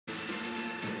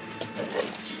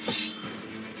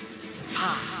I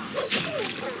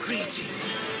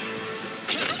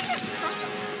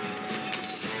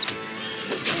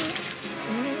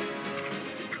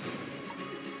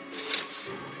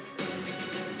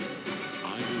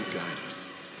will guide us.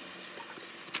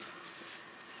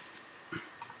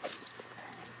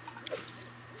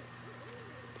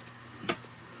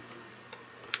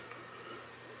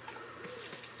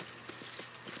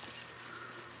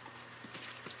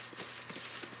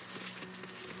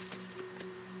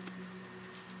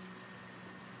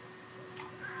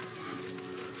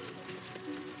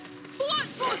 What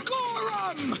for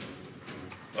Gorham?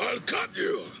 I'll cut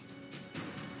you!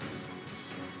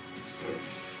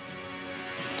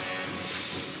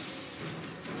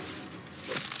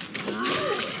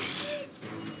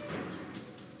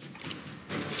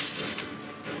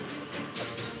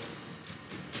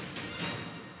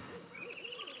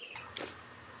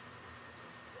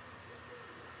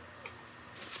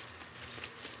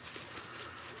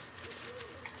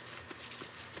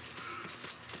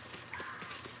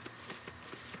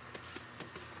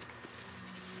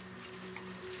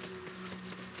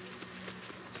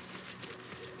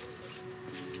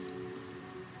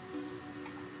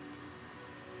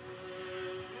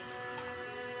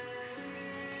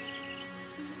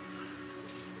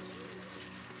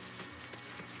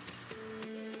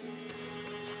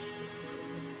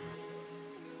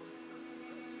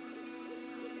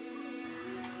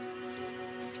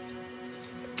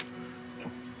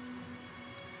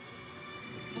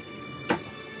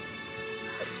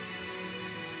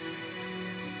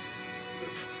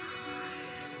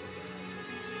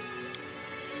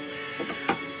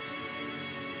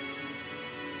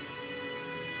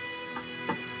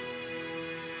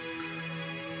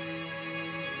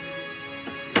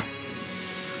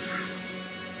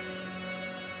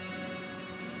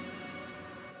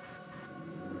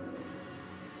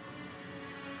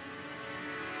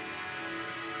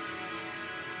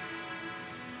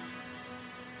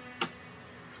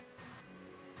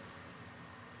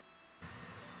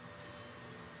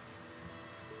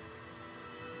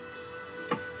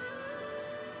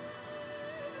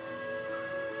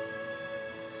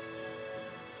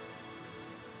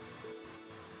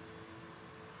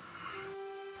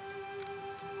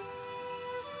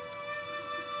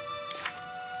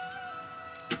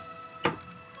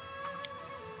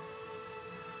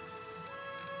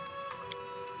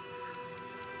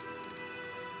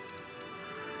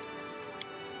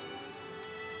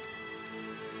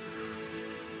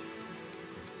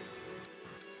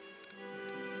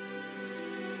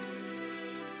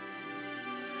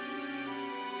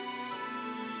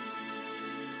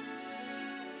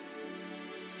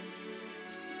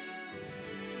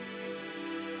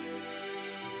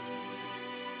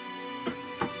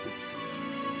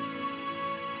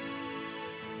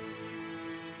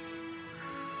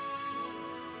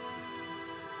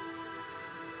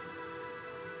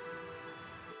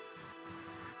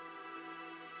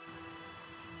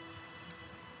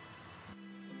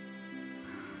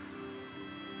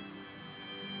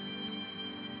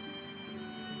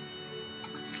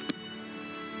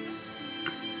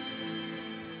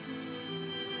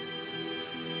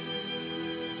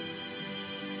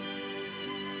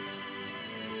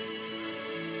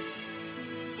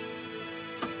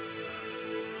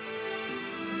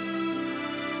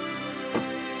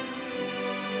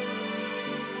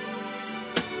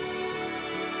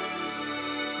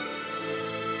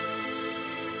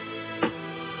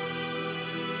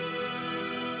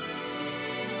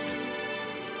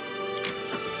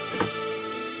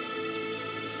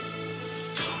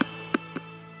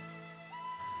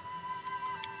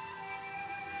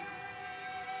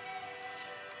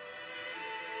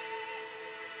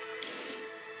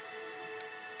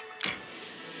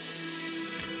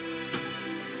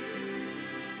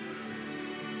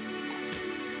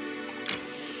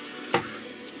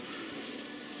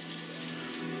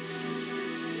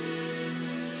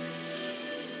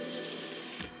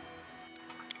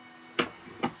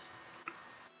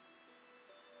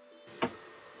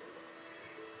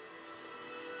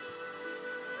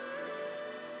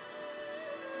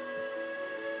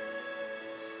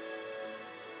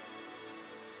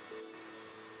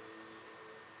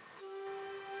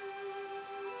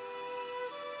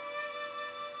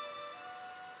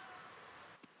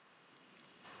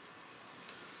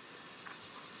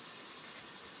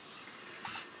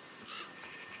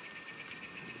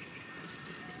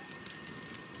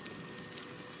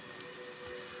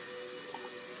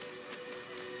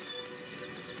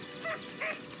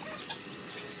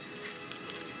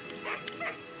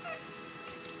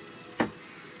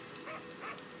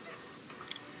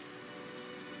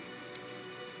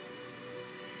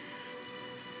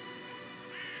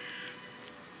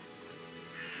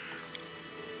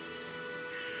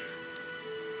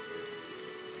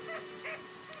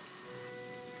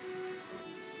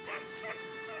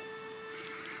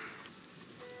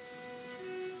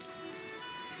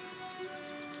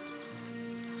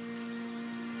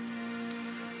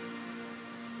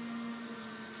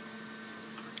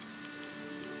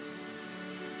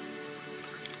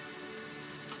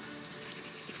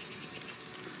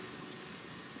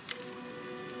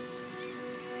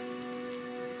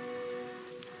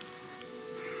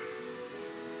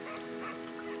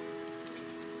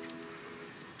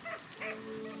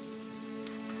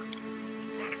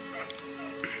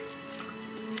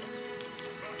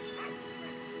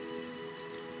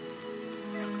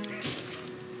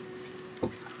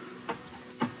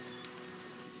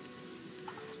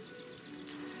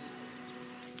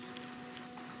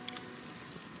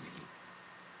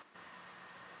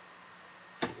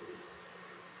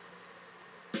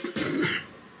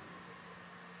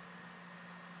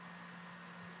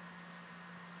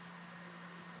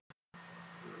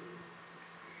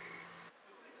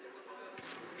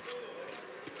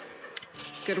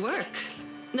 Good work.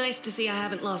 Nice to see I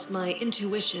haven't lost my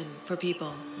intuition for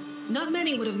people. Not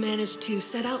many would have managed to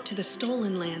set out to the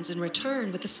Stolen Lands and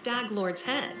return with the Stag Lord's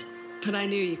head, but I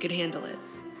knew you could handle it.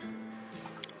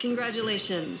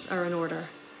 Congratulations are in order.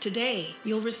 Today,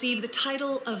 you'll receive the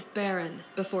title of Baron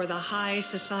before the High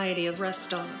Society of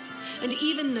Rostov, and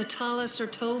even Natala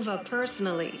Sertova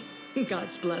personally.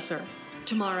 God's bless her.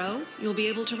 Tomorrow, you'll be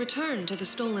able to return to the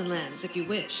Stolen Lands if you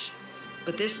wish,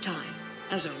 but this time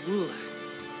as a ruler.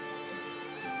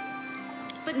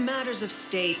 But matters of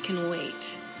state can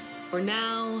wait. For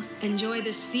now, enjoy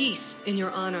this feast in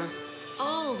your honor.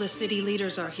 All the city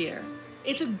leaders are here.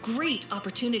 It's a great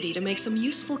opportunity to make some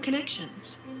useful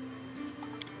connections.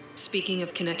 Speaking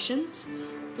of connections,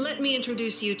 let me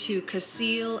introduce you to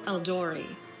Kasil Eldori.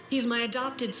 He's my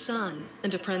adopted son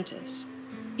and apprentice.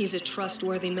 He's a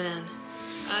trustworthy man.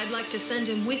 I'd like to send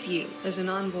him with you as an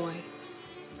envoy.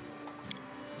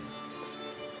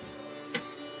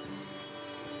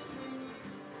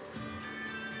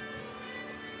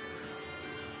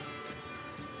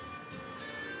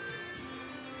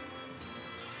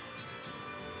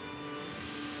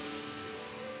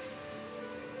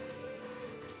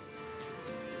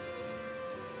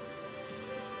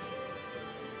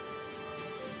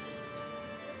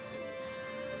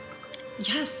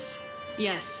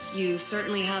 Yes, you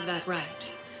certainly have that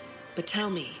right. But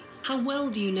tell me, how well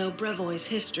do you know Brevoy's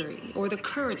history or the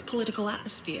current political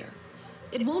atmosphere?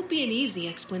 It won't be an easy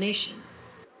explanation.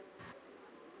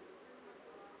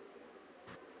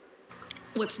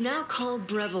 What's now called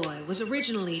Brevoy was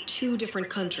originally two different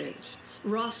countries,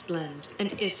 Rostland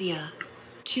and Issia.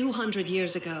 200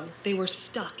 years ago, they were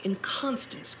stuck in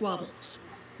constant squabbles.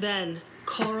 Then,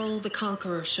 Coral the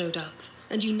Conqueror showed up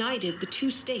and united the two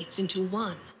states into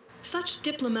one. Such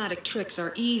diplomatic tricks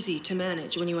are easy to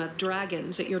manage when you have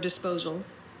dragons at your disposal.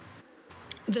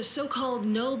 The so-called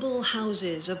noble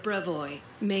houses of Brevoy,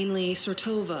 mainly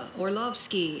Sertova,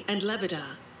 Orlovsky, and Lebeda,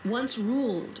 once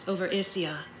ruled over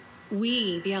Issia.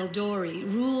 We, the Eldori,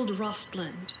 ruled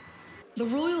Rostland. The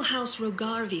royal house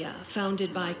Rogarvia,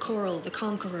 founded by Coral the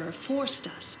Conqueror, forced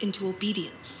us into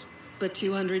obedience. But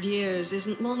 200 years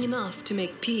isn't long enough to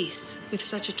make peace with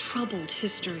such a troubled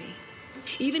history.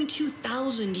 Even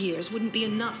 2,000 years wouldn't be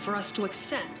enough for us to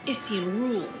accept Issian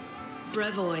rule.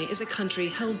 Brevoy is a country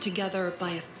held together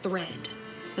by a thread,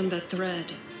 and that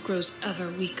thread grows ever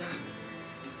weaker.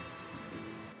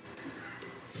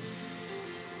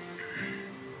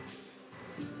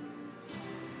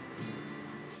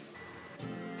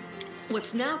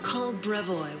 What's now called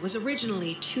Brevoy was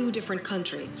originally two different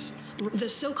countries. The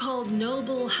so-called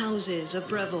noble houses of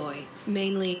Brevoy,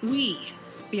 mainly we,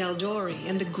 the Eldori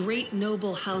and the great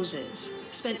noble houses,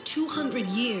 spent 200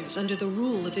 years under the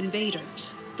rule of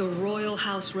invaders, the royal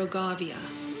house Rogarvia.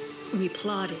 We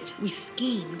plotted, we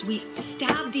schemed, we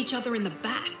stabbed each other in the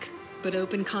back, but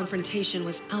open confrontation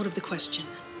was out of the question.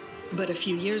 But a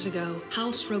few years ago,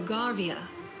 House Rogarvia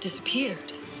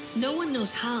disappeared. No one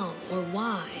knows how or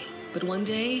why, but one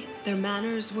day their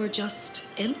manors were just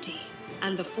empty,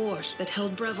 and the force that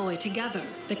held Brevoy together,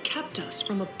 that kept us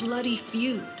from a bloody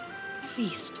feud,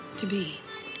 ceased to be.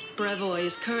 Brevoy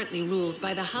is currently ruled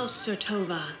by the House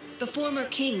Sertova, the former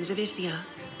kings of Issia,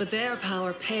 but their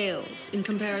power pales in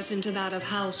comparison to that of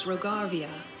House Rogarvia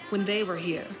when they were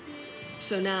here.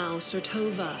 So now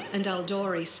Sertova and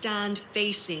Eldori stand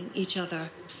facing each other,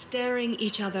 staring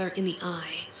each other in the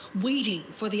eye, waiting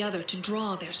for the other to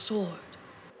draw their sword.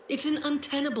 It's an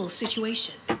untenable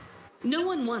situation. No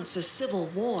one wants a civil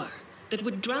war that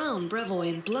would drown Brevoy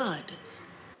in blood,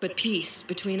 but peace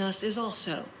between us is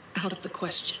also out of the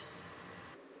question.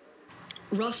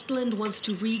 Rostland wants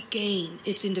to regain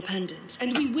its independence,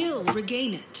 and we will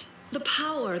regain it. The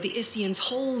power the Issians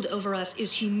hold over us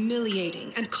is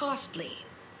humiliating and costly,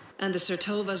 and the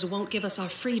Sertovas won't give us our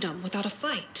freedom without a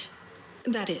fight.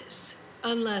 That is,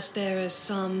 unless there is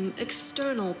some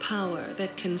external power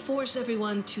that can force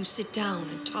everyone to sit down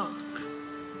and talk.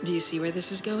 Do you see where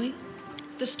this is going?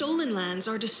 The Stolen Lands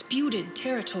are disputed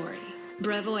territory.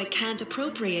 Brevoy can't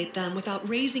appropriate them without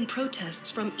raising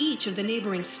protests from each of the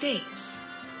neighboring states.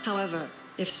 However,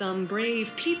 if some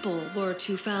brave people were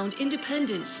to found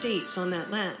independent states on that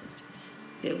land,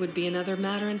 it would be another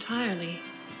matter entirely.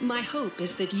 My hope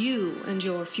is that you and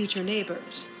your future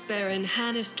neighbors, Baron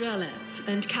Hannes Drelev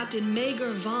and Captain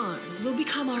Mager Varn, will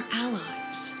become our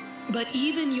allies. But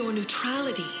even your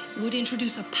neutrality would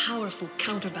introduce a powerful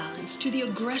counterbalance to the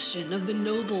aggression of the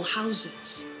noble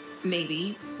houses.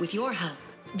 Maybe, with your help,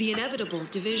 the inevitable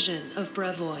division of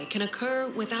Brevoy can occur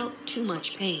without too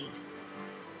much pain.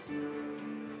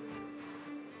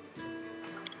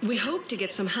 We hope to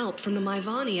get some help from the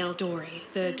Maivani Eldori,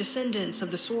 the descendants of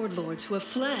the Sword Lords who have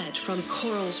fled from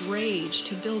Koral's rage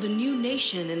to build a new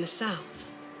nation in the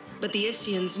south. But the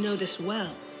Isians know this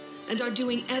well, and are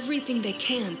doing everything they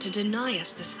can to deny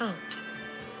us this hope.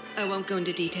 I won't go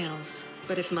into details,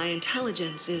 but if my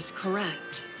intelligence is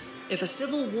correct, if a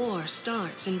civil war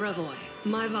starts in Brevoy,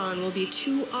 Maivan will be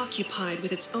too occupied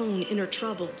with its own inner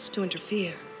troubles to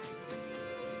interfere.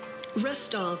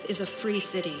 Restov is a free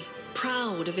city,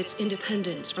 proud of its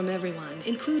independence from everyone,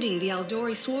 including the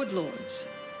Aldori Sword Lords.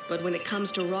 But when it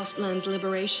comes to Rostland's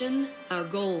liberation, our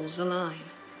goals align.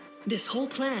 This whole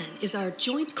plan is our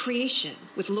joint creation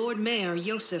with Lord Mayor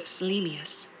Yosef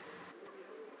Selimius.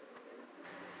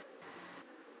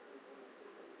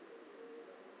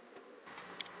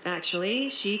 Actually,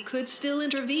 she could still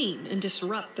intervene and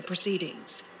disrupt the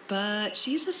proceedings. But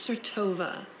she's a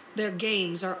Sertova. Their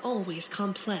games are always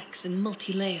complex and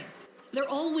multi-layered. They're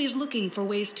always looking for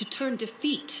ways to turn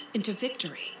defeat into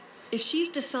victory. If she's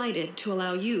decided to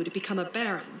allow you to become a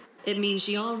baron, it means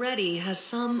she already has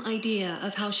some idea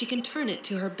of how she can turn it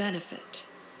to her benefit.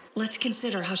 Let's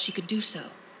consider how she could do so.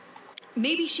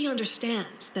 Maybe she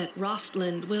understands that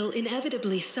Rostland will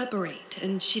inevitably separate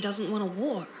and she doesn't want a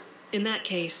war. In that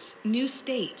case, new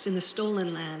states in the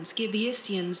Stolen Lands give the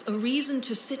Isians a reason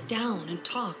to sit down and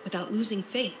talk without losing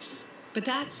face. But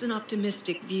that's an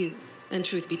optimistic view, and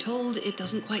truth be told, it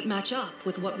doesn't quite match up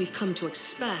with what we've come to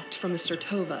expect from the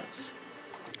Sertovas.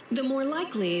 The more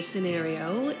likely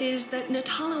scenario is that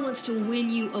Natala wants to win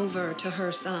you over to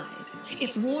her side.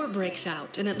 If war breaks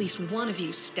out and at least one of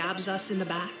you stabs us in the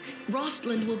back,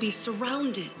 Rostland will be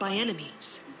surrounded by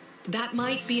enemies. That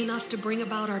might be enough to bring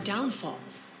about our downfall.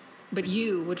 But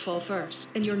you would fall first,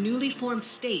 and your newly formed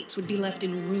states would be left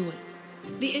in ruin.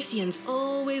 The Isians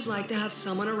always like to have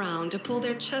someone around to pull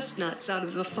their chestnuts out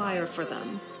of the fire for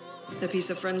them. A piece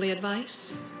of friendly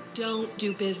advice? Don't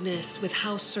do business with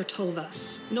House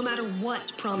Sertovas, no matter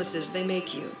what promises they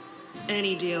make you.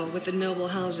 Any deal with the noble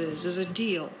houses is a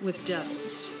deal with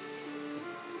devils.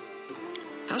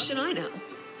 How should I know?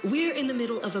 We're in the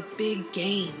middle of a big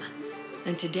game.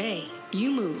 And today,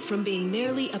 you move from being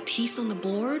merely a piece on the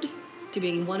board to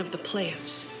being one of the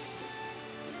players.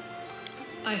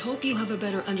 I hope you have a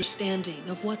better understanding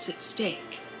of what's at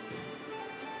stake.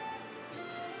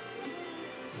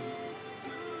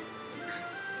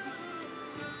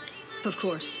 Of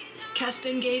course,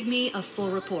 Keston gave me a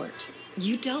full report.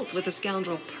 You dealt with the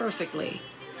scoundrel perfectly.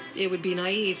 It would be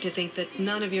naive to think that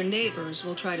none of your neighbors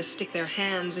will try to stick their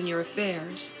hands in your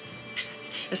affairs.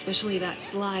 Especially that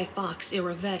sly fox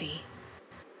Iravetti.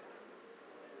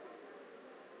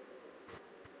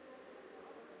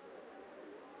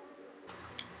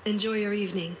 Enjoy your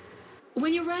evening.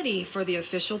 When you're ready for the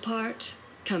official part,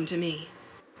 come to me.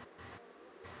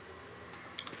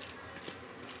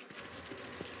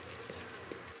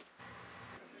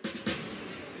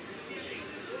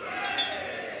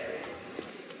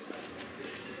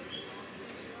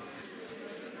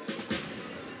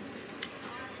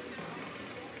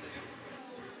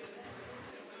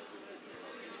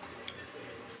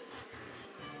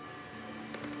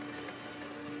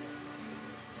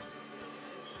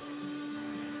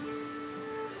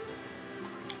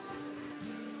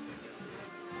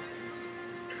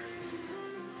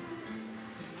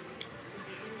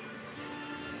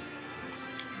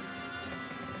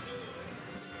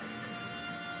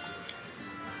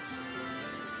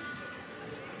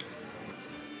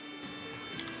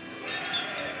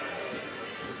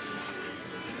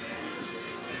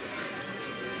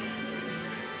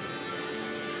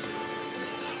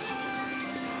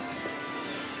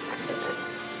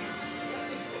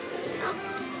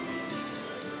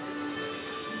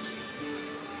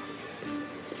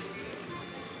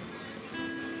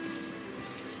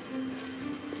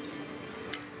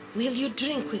 Will you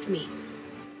drink with me?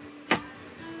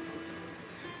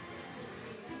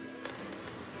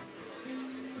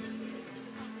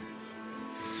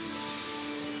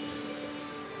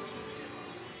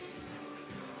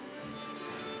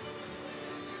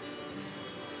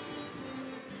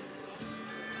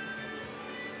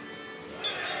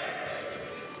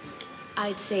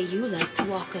 I'd say you like to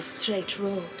walk a straight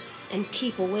road and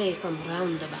keep away from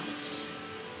roundabouts.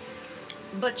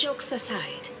 But jokes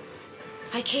aside,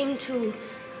 I came to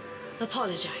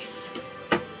apologize.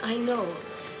 I know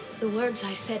the words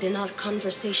I said in our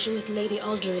conversation with Lady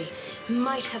Aldery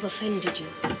might have offended you,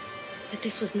 but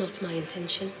this was not my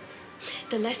intention.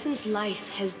 The lessons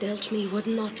life has dealt me were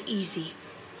not easy.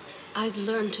 I've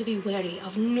learned to be wary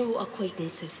of new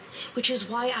acquaintances, which is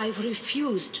why I've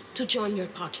refused to join your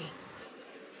party.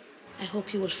 I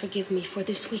hope you will forgive me for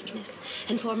this weakness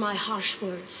and for my harsh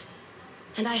words.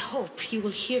 And I hope you will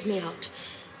hear me out,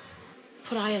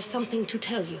 for I have something to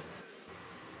tell you.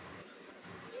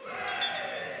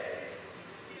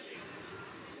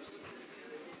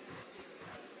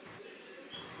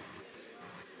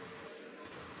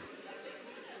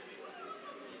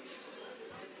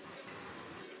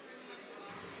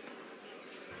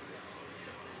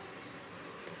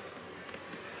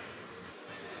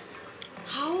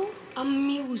 How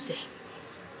amusing.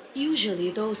 Usually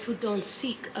those who don't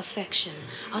seek affection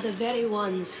are the very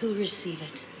ones who receive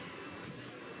it.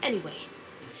 Anyway,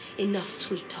 enough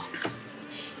sweet talk.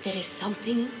 There is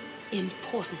something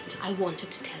important I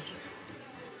wanted to tell you.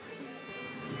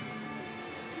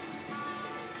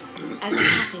 As it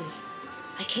happens,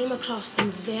 I came across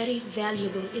some very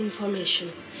valuable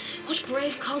information. What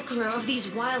brave conqueror of these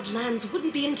wild lands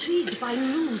wouldn't be intrigued by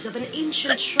news of an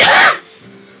ancient shrine,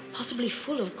 possibly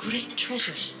full of great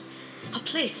treasures? A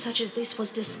place such as this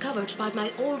was discovered by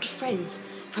my old friends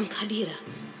from Kadira,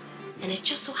 and it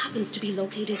just so happens to be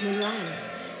located in lands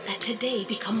that today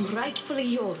become rightfully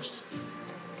yours.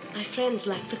 My friends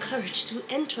lack the courage to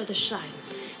enter the shrine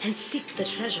and seek the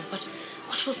treasure, but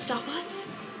what will stop us?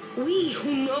 We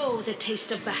who know the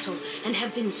taste of battle and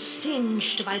have been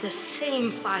singed by the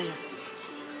same fire.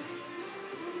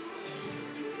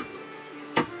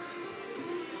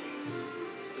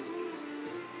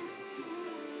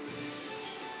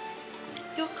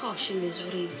 Your caution is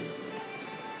reasonable.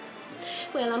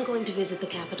 Well, I'm going to visit the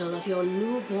capital of your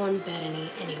newborn barony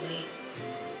anyway.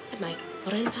 I might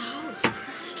rent a house.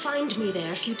 Find me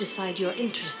there if you decide you're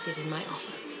interested in my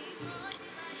offer.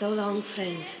 So long,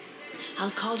 friend.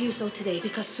 I'll call you so today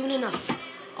because soon enough,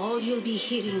 all you'll be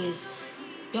hearing is,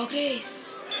 Your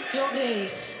Grace, Your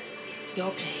Grace,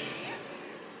 Your Grace.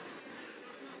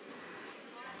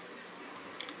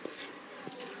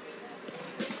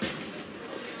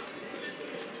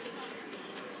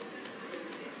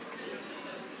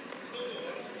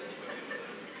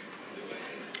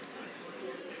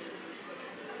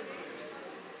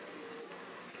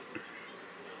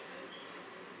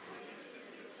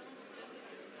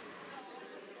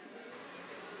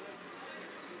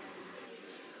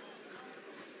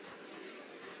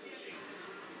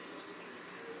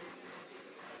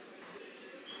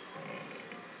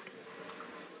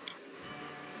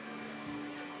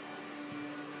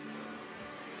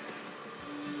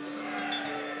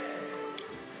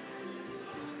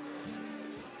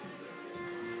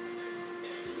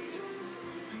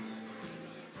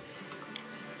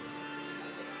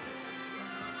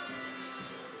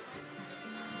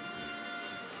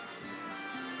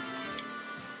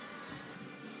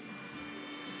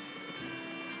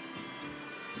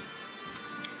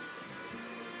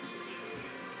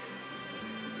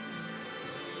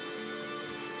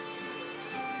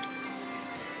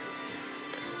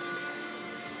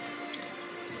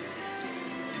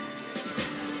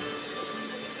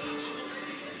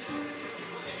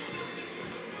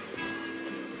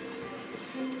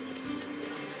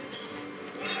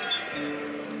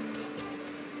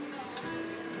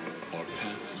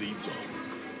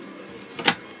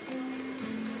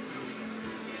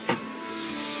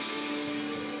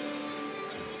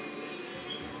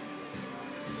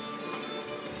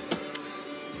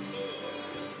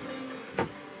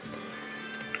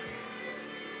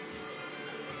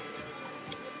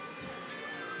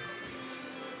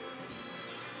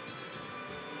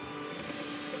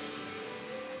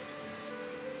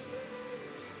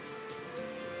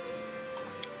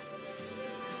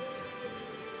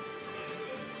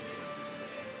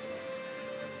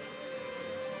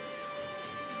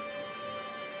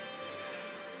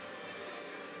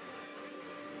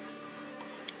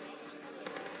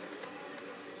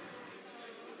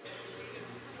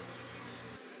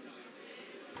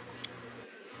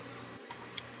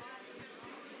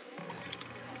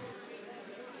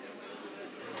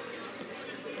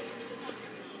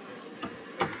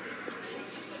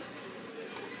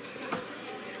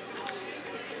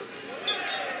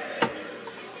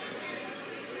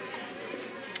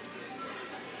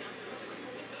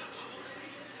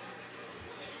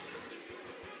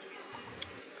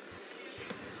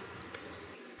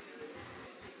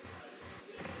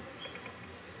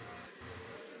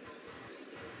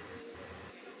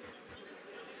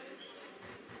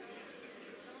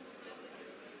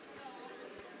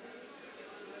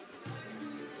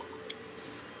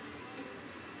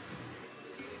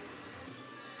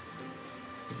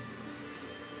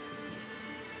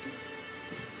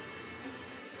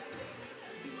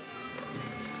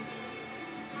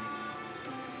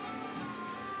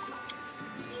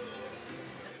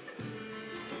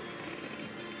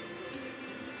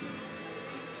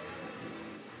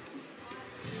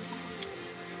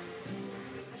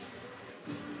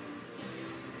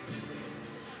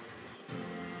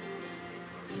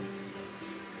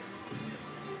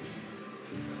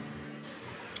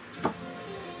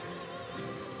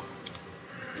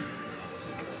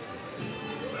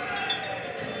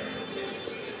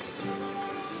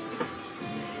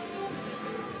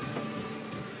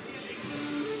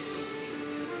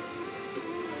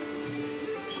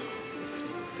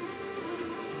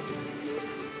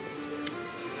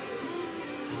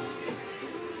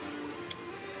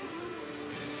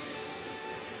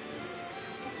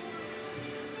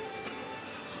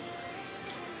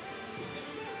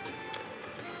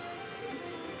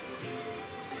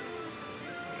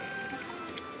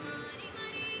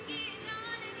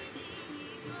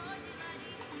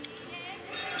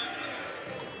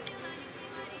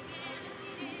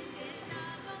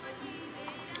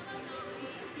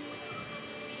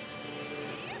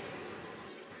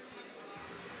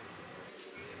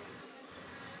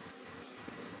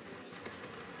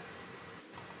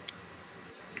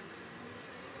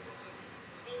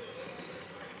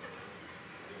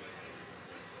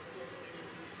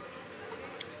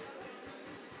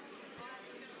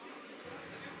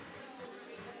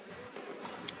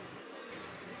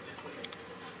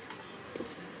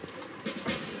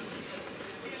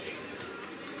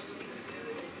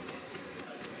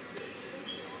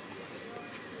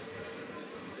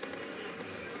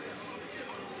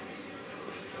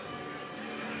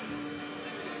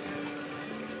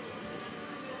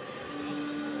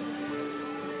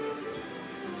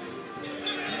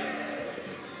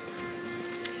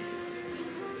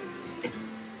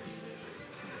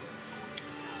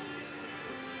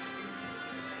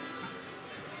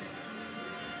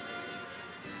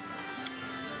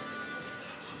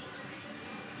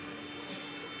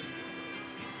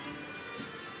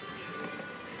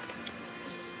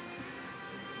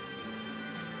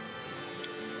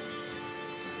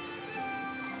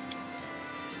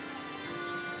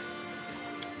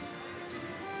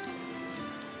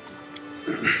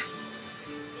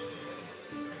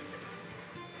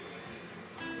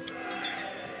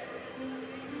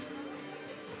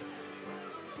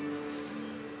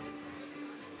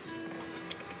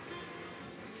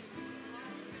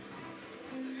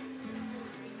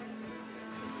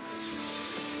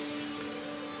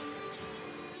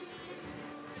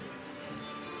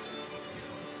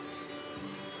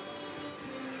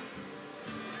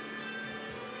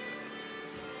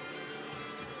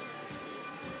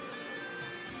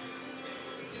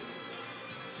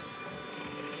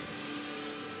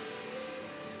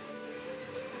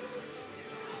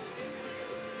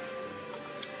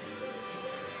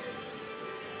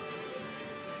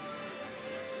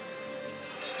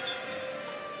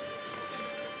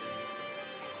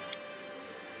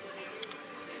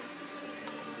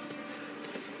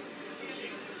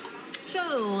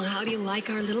 So, how do you like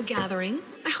our little gathering?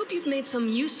 I hope you've made some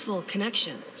useful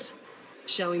connections.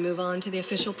 Shall we move on to the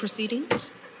official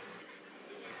proceedings?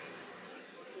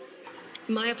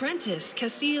 My apprentice,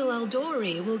 Casil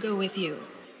Aldori, will go with you,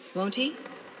 won't he?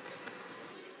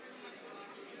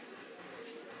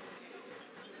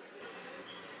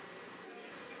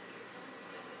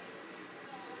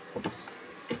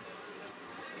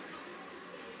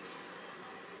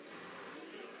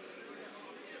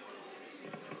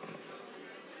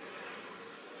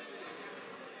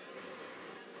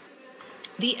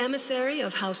 The emissary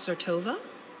of House Sertova?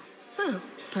 Well,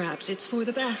 perhaps it's for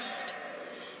the best.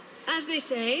 As they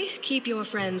say, keep your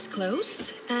friends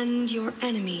close and your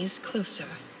enemies closer.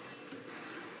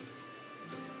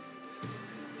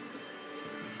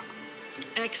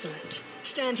 Excellent.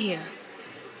 Stand here.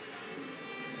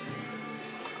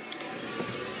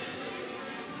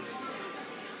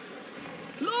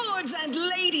 Lords and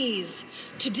ladies,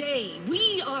 today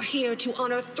we are here to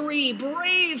honor 3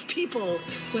 brave people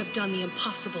who have done the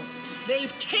impossible.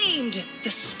 They've tamed the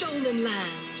stolen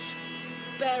lands.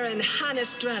 Baron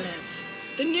Hannes Drelev,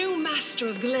 the new master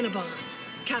of Glennebarn,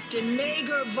 Captain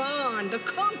Maegor Varn, the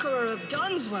conqueror of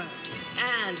Dunsword,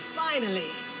 and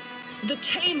finally, the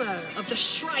tamer of the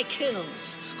Shrike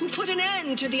Hills, who put an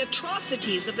end to the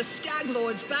atrocities of the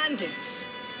Staglord's bandits.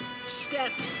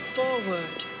 Step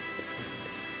forward.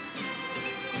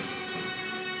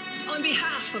 On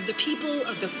behalf of the people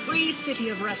of the free city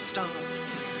of Restov,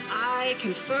 I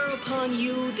confer upon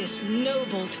you this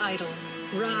noble title.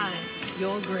 Rise,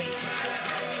 your grace.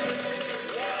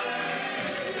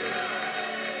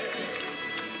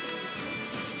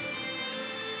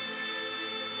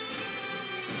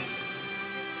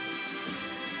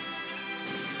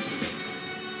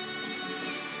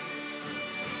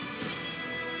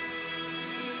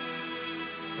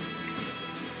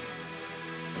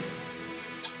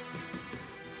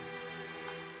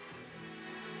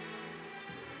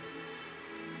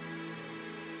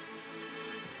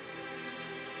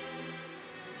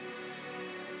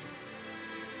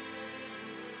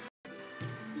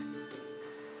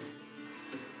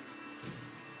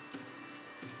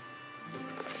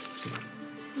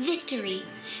 Victory!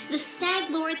 The Stag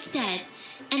Lord's dead,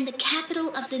 and the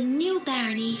capital of the new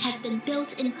barony has been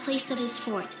built in place of his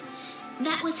fort.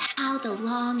 That was how the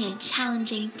long and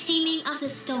challenging taming of the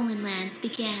stolen lands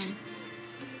began.